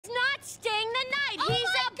staying the night. Oh He's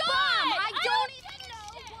a God! bum. I don't even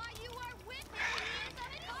know why you are with him. He is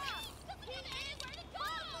a bum. He is a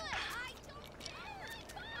bum. I don't care.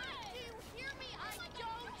 Do you hear me? I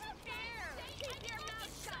don't care. Keep your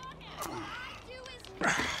mouth shut. What I do is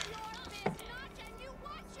none of your business, and you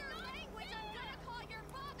watch your language. I'm gonna call your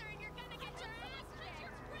father, and you're gonna get your ass kicked.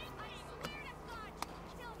 I swear to God, you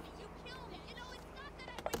kill me. You kill me. You know, it's not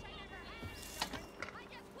that I wish I never had children. I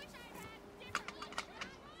just wish I had different ones.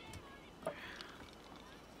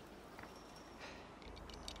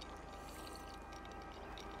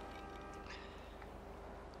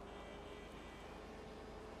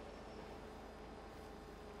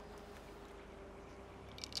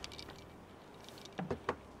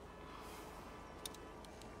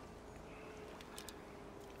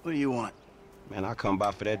 What do you want? Man, I come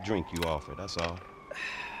by for that drink you offered, that's all.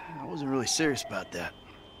 I wasn't really serious about that.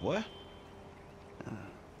 What?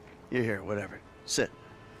 You're here, whatever. Sit.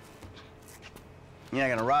 You're not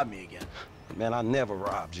gonna rob me again. Man, I never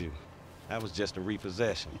robbed you. That was just a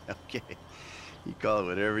repossession. Okay. You call it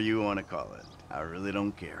whatever you want to call it. I really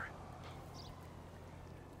don't care.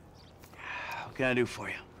 What can I do for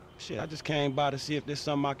you? Shit, I just came by to see if there's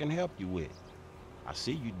something I can help you with. I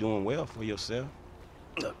see you doing well for yourself.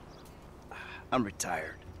 Look, I'm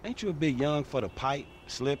retired. Ain't you a bit young for the pipe,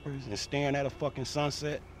 slippers, and staring at a fucking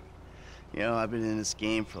sunset? You know, I've been in this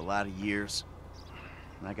game for a lot of years.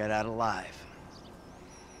 And I got out alive.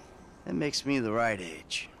 That makes me the right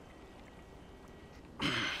age. You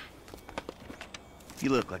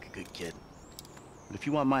look like a good kid. But if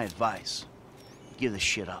you want my advice, you give this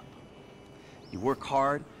shit up. You work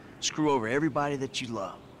hard, screw over everybody that you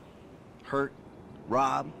love. Hurt,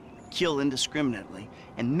 rob, kill indiscriminately,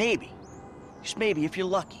 and maybe, just maybe if you're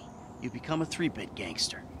lucky, you become a 3-bit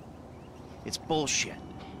gangster. It's bullshit.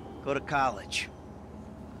 Go to college.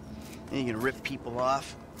 Then you're gonna rip people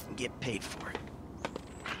off and get paid for it.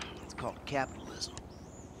 It's called capitalism.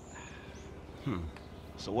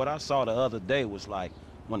 So what I saw the other day was like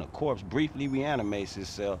when a corpse briefly reanimates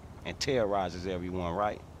itself and terrorizes everyone,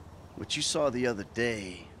 right? What you saw the other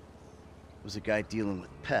day was a guy dealing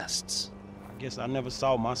with pests. I guess I never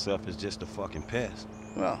saw myself as just a fucking pest.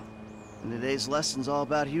 Well, and today's lesson's all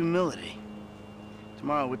about humility.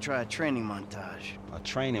 Tomorrow we'll try a training montage. A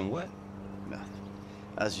training what? Nothing.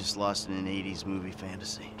 I was just lost in an 80s movie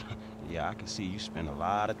fantasy. Yeah, I can see you spend a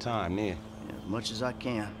lot of time there. Yeah, as much as I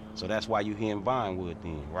can. So that's why you here in Vinewood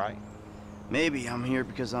then, right? Maybe I'm here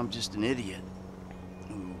because I'm just an idiot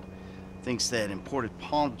who thinks that imported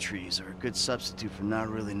palm trees are a good substitute for not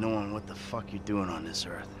really knowing what the fuck you're doing on this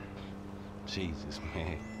earth. Jesus,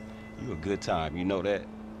 man. You a good time, you know that?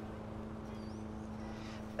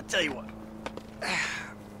 I tell you what.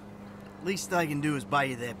 Least I can do is buy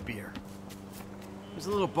you that beer. There's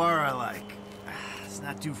a little bar I like. It's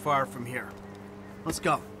not too far from here. Let's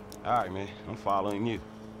go. All right, man. I'm following you.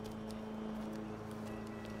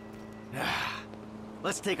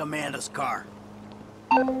 Let's take Amanda's car.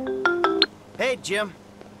 Hey, Jim.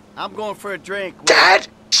 I'm going for a drink. Dad!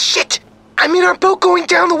 Shit! I'm in our boat going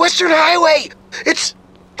down the Western Highway! It's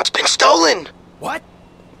been stolen! What?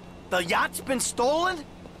 The yacht's been stolen?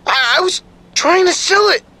 I was trying to sell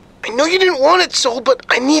it. I know you didn't want it sold, but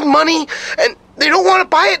I need money, and they don't want to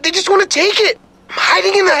buy it. They just want to take it. I'm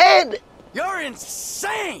hiding in the head. You're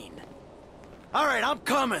insane! All right, I'm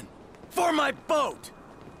coming. For my boat!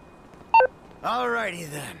 Alrighty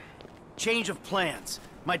then. Change of plans.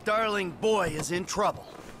 My darling boy is in trouble.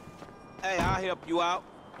 Hey, I'll help you out.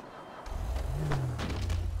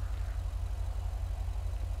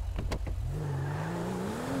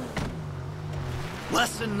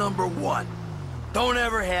 Lesson number 1. Don't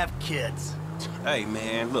ever have kids. Hey,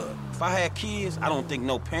 man, look. If I had kids, I don't think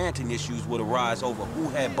no parenting issues would arise over who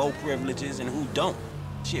had boat privileges and who don't.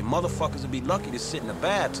 Shit, motherfuckers would be lucky to sit in a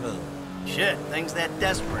bathtub. Shit, things that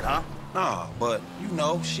desperate, huh? Nah, but, you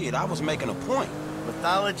know, shit, I was making a point.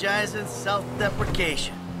 Pathologizing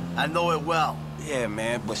self-deprecation. I know it well. Yeah,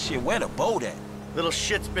 man, but shit, where the boat at? Little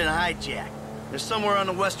shit's been hijacked. They're somewhere on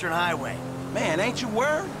the Western Highway. Man, ain't you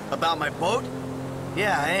worried? About my boat?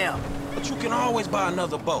 Yeah, I am. But you can always buy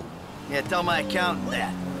another boat. Yeah, tell my accountant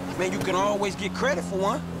that. Man, you can always get credit for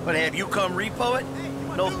one. But have you come repo it?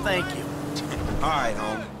 No, thank you. All right,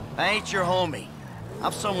 homie. I ain't your homie.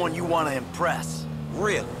 I'm someone you want to impress.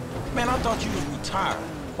 Really? Man, I thought you was retired.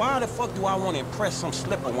 Why the fuck do I want to impress some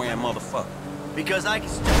slipper-wearing motherfucker? Because I can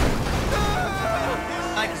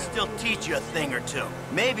still teach you a thing or two.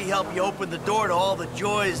 Maybe help you open the door to all the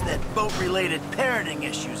joys that boat-related parenting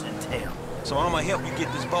issues entail. So I'm gonna help you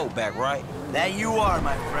get this boat back, right? That you are,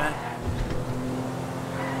 my friend.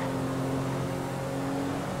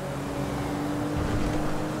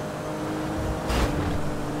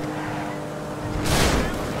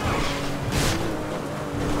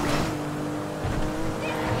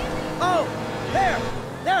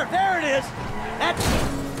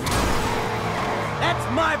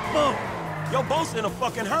 boat. Your boat's in a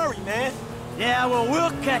fucking hurry, man. Yeah, well,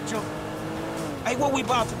 we'll catch him. Hey, what we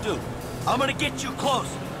about to do? I'm gonna get you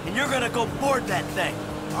close, and you're gonna go board that thing.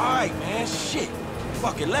 All right, man, shit.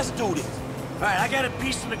 Fuck it, let's do this. All right, I got a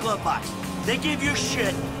piece in the glove box. They give you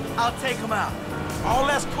shit, I'll take them out. All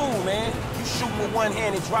that's cool, man. You shooting with one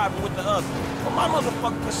hand and driving with the other. But my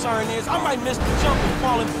motherfucking concern is I might miss the jump and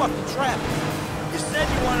fall in fucking traffic. You said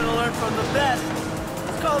you wanted to learn from the best.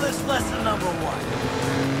 Let's call this lesson number 1.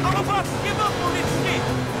 I'm about to give up on this shit.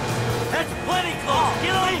 That's plenty close.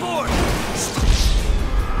 Get on board.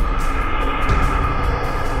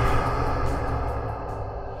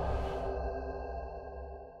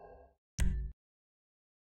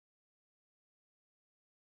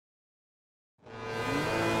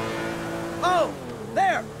 Oh,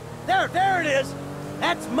 there it is.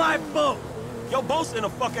 That's my boat. Your boat's in a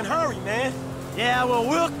fucking hurry, man. Yeah, well,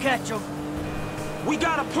 we'll catch him. We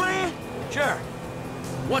got a plan? Sure.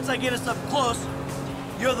 Once I get us up close,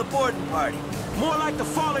 you're the boarding party. More like the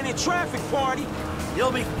falling in traffic party.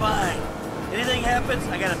 You'll be fine. Anything happens,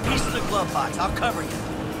 I got a piece of the glove box. I'll cover you.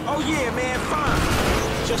 Oh yeah, man, fine.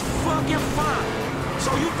 Just fucking fine.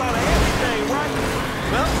 So you thought of everything, right?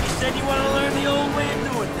 Well, you said you wanted to learn the old way of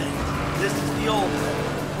doing things. This is the old way.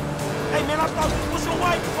 Hey, man, I thought this was your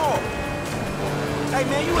wife for. Hey,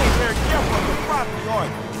 man, you ain't very careful of your property, are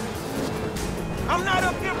you? I'm not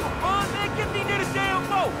up here for fun, man. Get me near the damn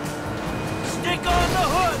boat. Stick on the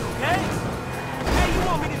hood, okay? Hey, you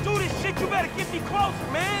want me to do this shit? You better get me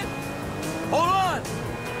closer, man. Hold on.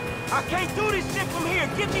 I can't do this shit from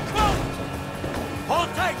here. Get me close.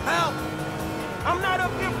 Hold tight, pal. I'm not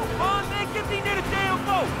up here for fun, man. Get me near the damn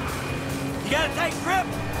boat. You got a tight grip?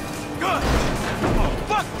 Good. Oh,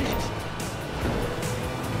 fuck this.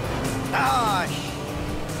 Ah,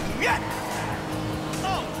 shit.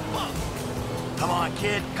 Oh, fuck. Come on,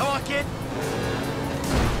 kid. Come on, kid.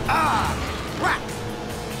 Ah, crap.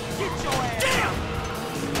 Get your ass. Damn.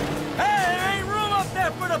 Hey, there ain't room up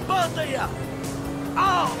there for the both of you.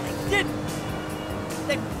 Oh, they didn't.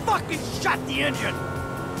 They fucking shot the engine.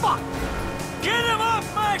 Fuck. Get him off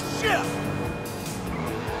my ship.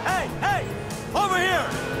 Hey, over here.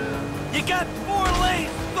 You got 4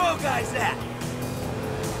 lanes to throw guys at.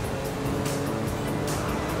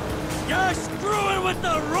 You're screwing with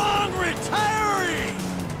the wrong retiree!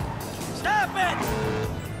 Stop it!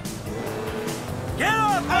 Get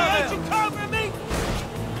off Hey, of ain't you covering me?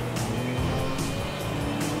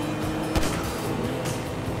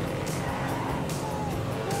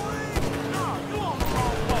 No, you on the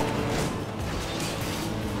wrong boat.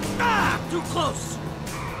 Ah! Too close!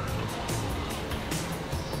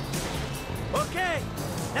 Okay,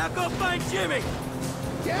 now go find Jimmy!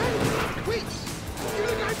 Dad? Wait! You're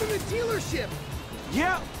the guy from the dealership!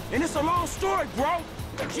 Yeah, and it's a long story, bro.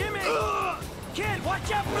 Jimmy! Kid,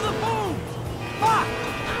 watch out for the boom! Fuck!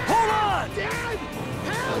 Hold on! Dad!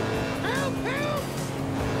 Help! Help! Help!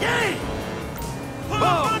 Yay! Pull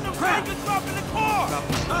up on the brake and drop in the car!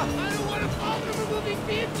 I don't want to fall from a moving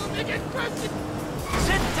vehicle and get crushed!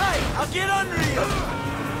 Sit tight! I'll get under you!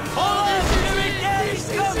 Hold on, Jimmy! Daddy's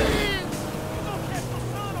coming!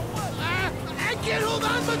 I can't hold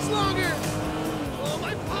on much longer! Oh,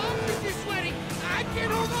 my palms are too sweaty! I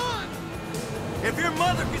can't hold on! If your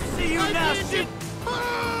mother could see you I now, can't she'd...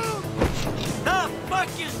 Oh! The fuck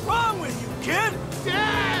is wrong with you, kid?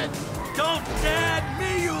 Dad! Don't dad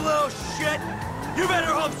me, you little shit! You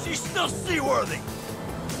better hope she's still seaworthy!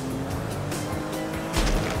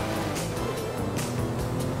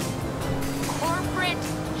 Corporate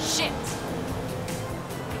shit.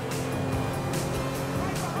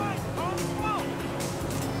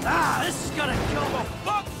 Ah, this is gonna kill me!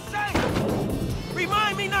 Fuck's sake!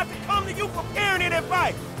 Remind me not to come to you for parenting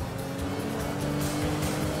advice!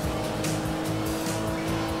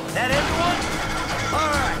 That everyone?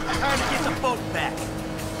 Alright, time to get the boat back.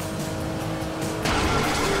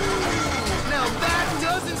 Now that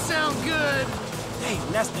doesn't sound good!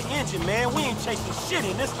 Damn, that's the engine, man. We ain't chasing shit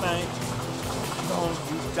in this thing. Don't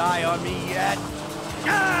you die on me yet.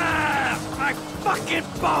 Ah! My fucking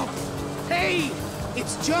boat! Hey!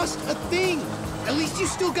 It's just a thing! At least you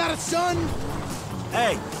still got a son!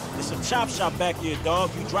 Hey, it's a chop shop back here,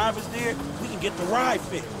 dog. You drivers there, we can get the ride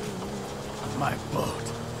fixed. My boat.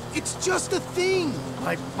 It's just a thing!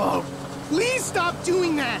 My boat. Please stop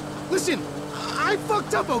doing that! Listen, I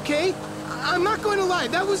fucked up, okay? I'm not going to lie,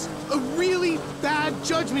 that was a really bad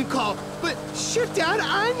judgment call. But shit, Dad,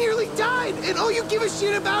 I nearly died, and all you give a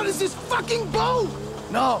shit about is this fucking boat!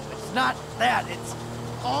 No, it's not that. It's...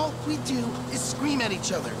 All we do is scream at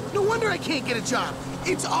each other. No wonder I can't get a job.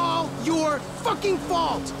 It's all your fucking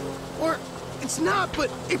fault. Or, it's not,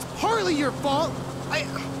 but it's partly your fault.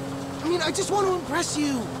 mean, I just want to impress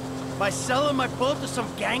you. By selling my boat to some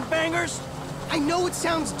gangbangers? I know it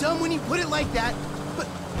sounds dumb when you put it like that, but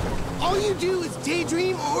all you do is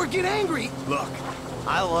daydream or get angry. Look,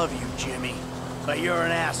 I love you, Jimmy, but you're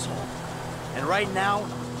an asshole. And right now,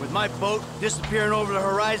 with my boat disappearing over the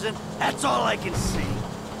horizon, that's all I can see.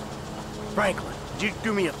 Franklin, would you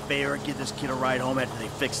do me a favor and give this kid a ride home after they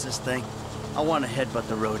fix this thing? I want to headbutt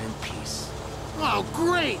the road in peace. Oh,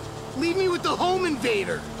 great! Leave me with the home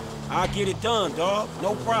invader. I'll get it done, dog.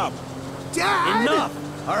 No problem. Dad!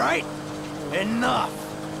 Enough, all right? Enough.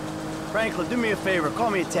 Franklin, do me a favor. Call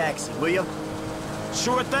me a taxi, will you?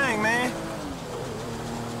 Sure thing, man.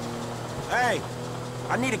 Hey,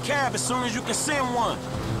 I need a cab as soon as you can send one.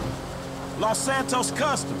 Los Santos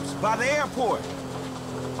Customs, by the airport.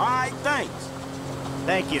 All right, thanks.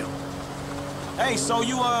 Thank you. Hey, so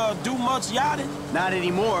you, do much yachting? Not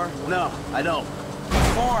anymore. No, I don't.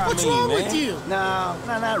 What's wrong with you? No,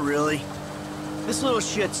 not really. This little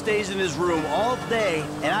shit stays in his room all day,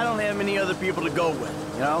 and I don't have many other people to go with,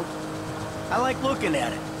 you know? I like looking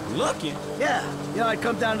at it. Looking? Yeah, you know, I'd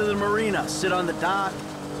come down to the marina, sit on the dock,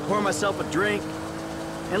 pour myself a drink,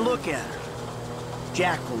 and look at her.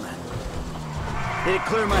 Jacqueline. It'd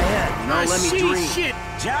clear my head, you know, let me dream. Shit.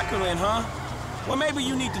 Jacqueline, huh? Well, maybe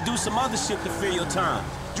you need to do some other shit to fill your time.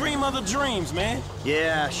 Dream other dreams, man.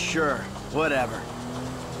 Yeah, sure. Whatever.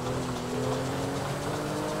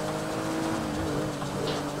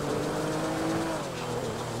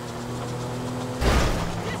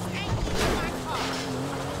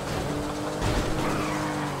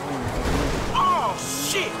 Oh,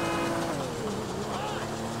 shit!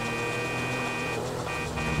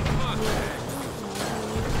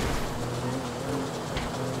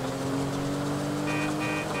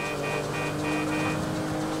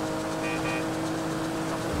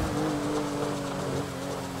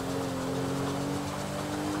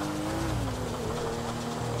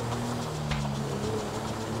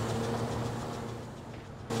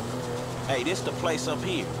 Hey, this the place up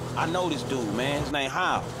here. I know this dude, man. His name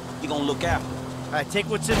Hal. He gonna look after me. All right, take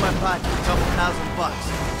what's in my pocket, a couple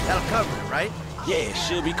 $1,000. That'll cover it, right? Yeah, it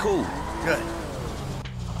should be cool. Good.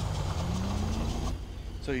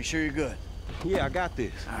 So you sure you're good? Yeah, I got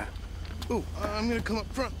this. All right. Ooh, I'm gonna come up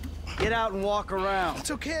front. Get out and walk around.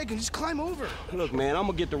 It's okay, I can just climb over. Look, man, I'm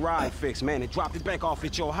gonna get the ride fixed, man, and drop it back off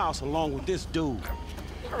at your house along with this dude.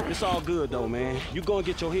 It's all good, though, man. You go and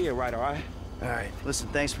get your head right, all right? All right, listen,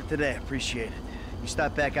 thanks for today. Appreciate it. You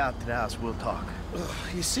stop back out to the house, we'll talk.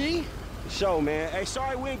 You see? Show, man. Hey,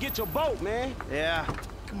 sorry we didn't get your boat, man. Yeah.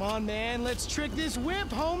 Come on, man, let's trick this whip,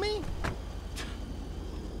 homie.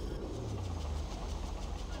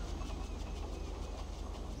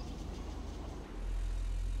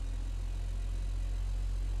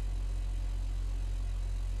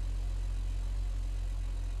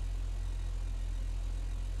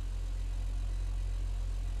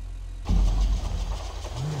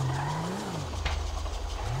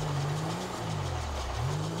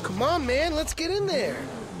 Come on, man, let's get in there.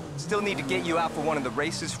 Still need to get you out for one of the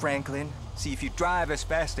races, Franklin. See if you drive as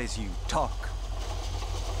fast as you talk.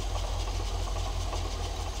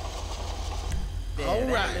 All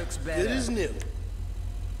right, good as new.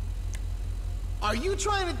 Are you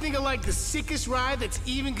trying to think of like the sickest ride that's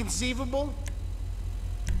even conceivable?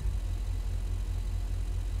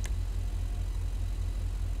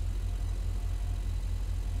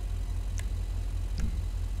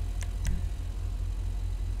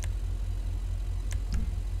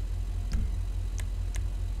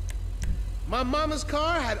 My mama's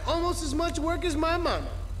car had almost as much work as my mama.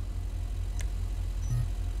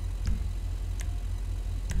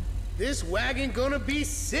 This wagon gonna be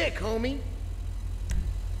sick, homie.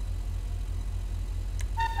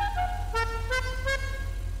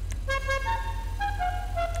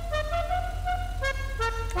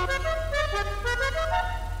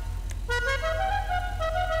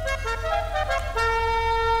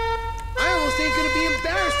 I almost ain't gonna be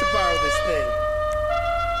embarrassed to borrow this thing.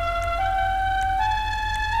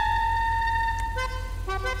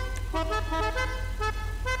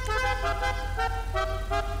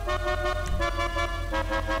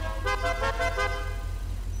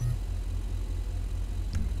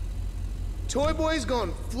 Toy boys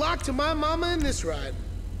gonna flock to my mama in this ride.